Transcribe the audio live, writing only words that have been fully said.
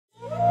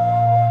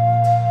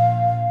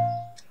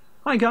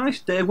Hi guys,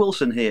 Dave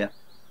Wilson here.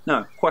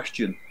 Now,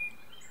 question.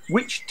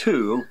 Which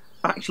tool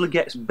actually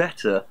gets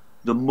better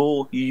the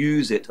more you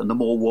use it and the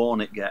more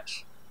worn it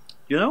gets?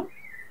 You know?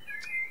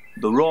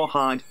 The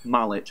Rawhide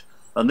Mallet.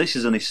 And this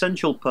is an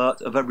essential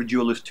part of every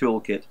jeweller's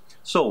toolkit.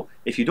 So,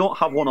 if you don't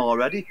have one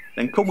already,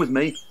 then come with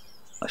me.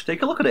 Let's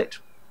take a look at it.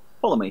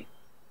 Follow me.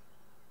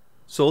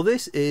 So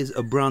this is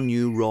a brand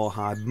new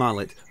Rawhide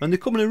Mallet, and they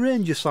come in a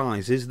range of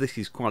sizes. This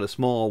is quite a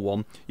small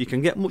one. You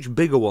can get much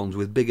bigger ones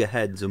with bigger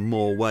heads and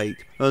more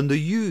weight, and they're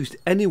used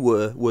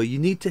anywhere where you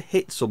need to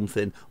hit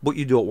something but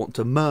you don't want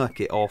to mark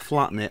it or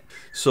flatten it.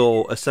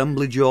 So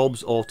assembly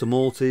jobs,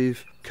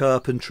 automotive,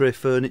 carpentry,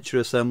 furniture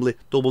assembly,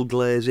 double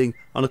glazing,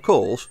 and of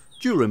course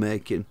jewellery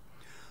making.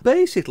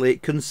 Basically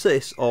it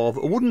consists of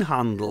a wooden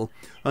handle,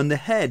 and the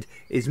head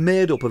is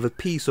made up of a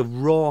piece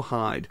of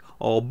rawhide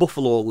or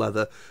buffalo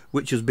leather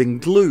which has been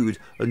glued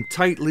and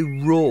tightly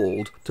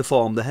rolled to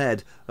form the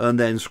head and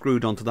then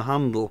screwed onto the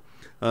handle.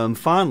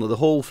 Finally the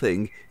whole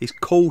thing is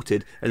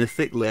coated in a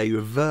thick layer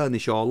of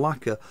varnish or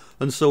lacquer,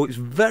 and so it's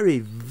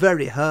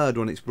very hard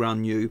when it's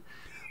brand new.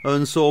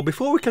 And so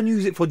before we can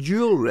use it for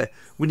jewellery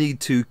we need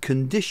to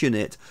condition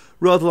it.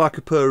 Rather like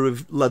a pair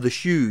of leather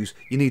shoes,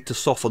 you need to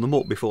soften them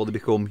up before they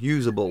become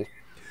usable.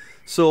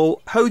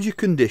 So how do you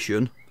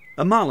condition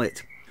a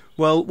mallet?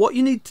 Well, what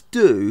you need to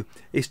do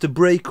is to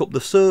break up the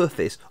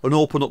surface and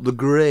open up the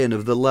grain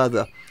of the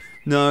leather.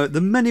 Now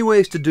there are many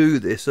ways to do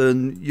this,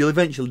 and you'll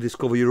eventually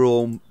discover your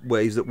own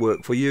ways that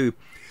work for you.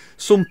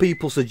 Some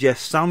people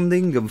suggest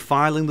sanding and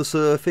filing the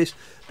surface.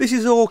 This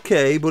is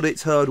okay, but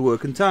it's hard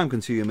work and time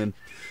consuming.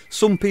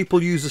 Some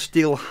people use a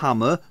steel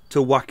hammer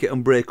to whack it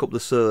and break up the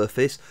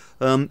surface,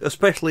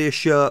 especially a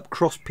sharp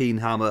cross-peen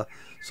hammer,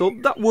 so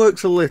that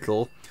works a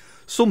little.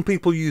 Some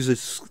people use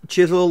a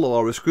chisel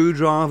or a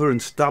screwdriver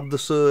and stab the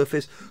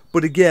surface,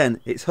 but again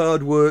it's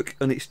hard work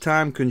and it's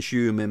time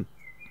consuming.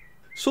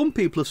 Some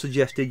people have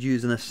suggested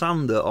using a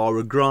sander or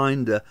a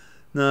grinder.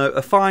 Now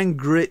a fine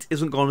grit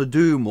isn't going to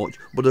do much,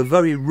 but a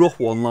very rough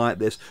one like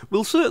this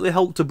will certainly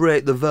help to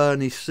break the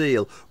varnish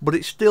seal, but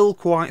it's still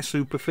quite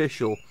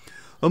superficial.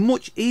 A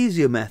much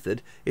easier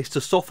method is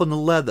to soften the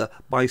leather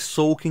by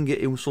soaking it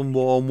in some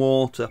warm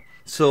water.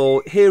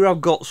 So here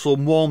I've got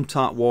some warm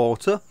tap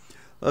water,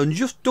 and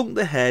just dunk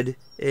the head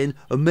in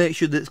and make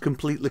sure that it's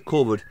completely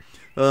covered.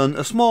 And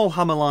a small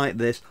hammer like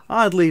this,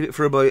 I'd leave it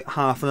for about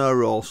half an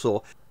hour or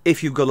so.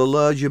 If you've got a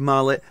larger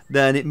mallet,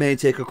 then it may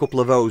take a couple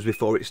of hours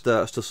before it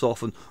starts to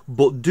soften,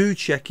 but do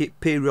check it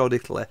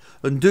periodically,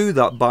 and do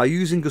that by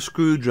using a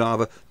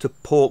screwdriver to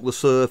poke the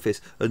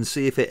surface and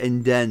see if it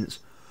indents.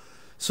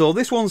 So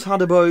this one's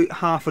had about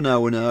half an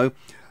hour now.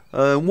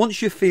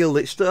 Once you feel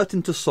it's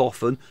starting to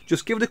soften,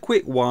 just give it a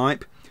quick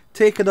wipe,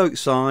 take it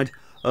outside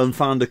and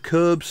find a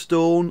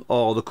curbstone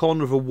or the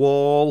corner of a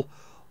wall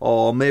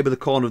or maybe the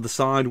corner of the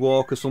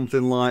sidewalk or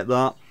something like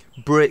that.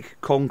 Brick,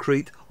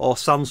 concrete or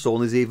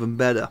sandstone is even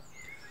better.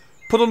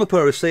 Put on a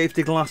pair of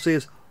safety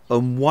glasses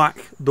and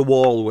whack the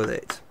wall with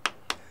it.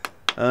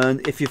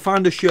 And if you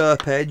find a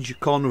sharp edge,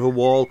 corner of a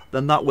wall,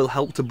 then that will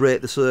help to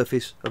break the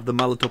surface of the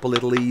mallet up a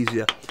little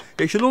easier.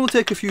 It should only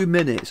take a few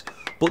minutes,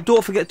 but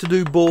don't forget to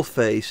do both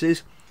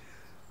faces.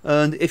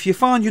 And if you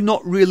find you're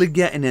not really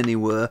getting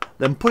anywhere,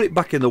 then put it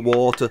back in the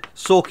water,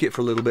 soak it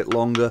for a little bit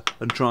longer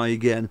and try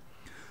again.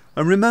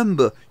 And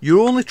remember,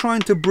 you're only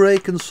trying to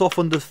break and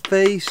soften the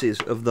faces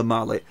of the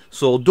mallet,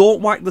 so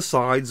don't whack the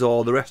sides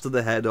or the rest of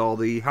the head or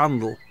the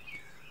handle.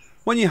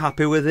 When you're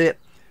happy with it,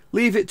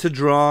 leave it to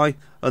dry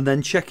and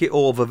then check it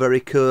over very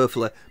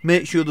carefully.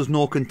 Make sure there's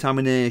no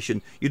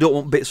contamination. You don't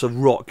want bits of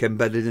rock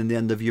embedded in the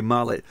end of your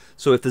mallet,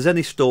 so if there's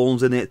any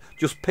stones in it,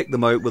 just pick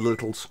them out with a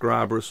little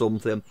scrubber or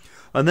something.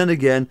 And then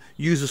again,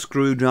 use a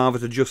screwdriver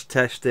to just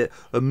test it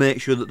and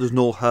make sure that there's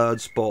no hard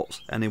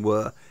spots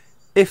anywhere.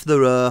 If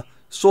there are,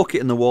 soak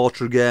it in the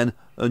water again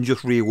and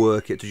just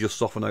rework it to just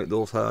soften out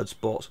those hard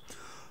spots.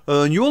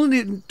 And you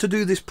only need to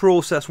do this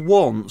process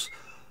once,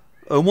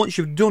 and once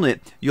you've done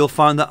it, you'll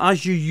find that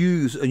as you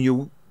use and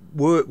you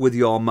work with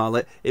your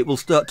mallet, it will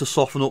start to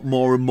soften up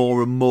more and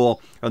more and more,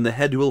 and the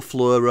head will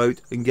flare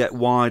out and get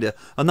wider,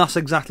 and that's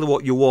exactly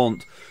what you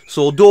want.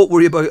 So don't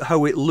worry about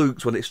how it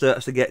looks when it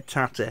starts to get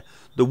tatty.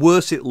 The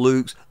worse it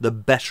looks, the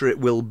better it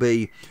will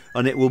be,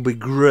 and it will be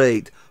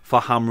great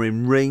for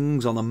hammering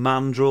rings on a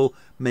mandrel,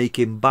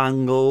 making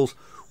bangles,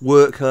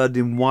 work hard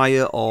in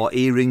wire or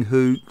earring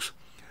hooks,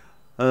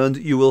 and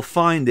you will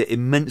find it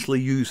immensely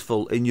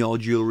useful in your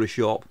jewellery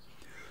shop.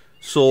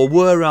 So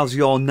whereas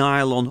your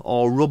nylon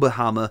or rubber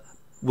hammer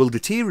will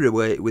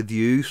deteriorate with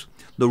use,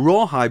 the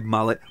rawhide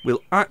mallet will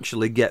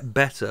actually get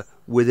better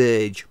with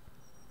age.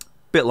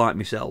 Bit like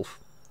myself.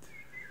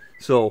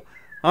 So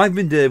I've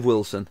been Dave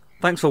Wilson.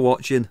 Thanks for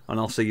watching, and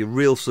I'll see you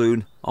real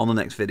soon on the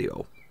next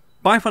video.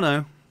 Bye for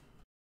now.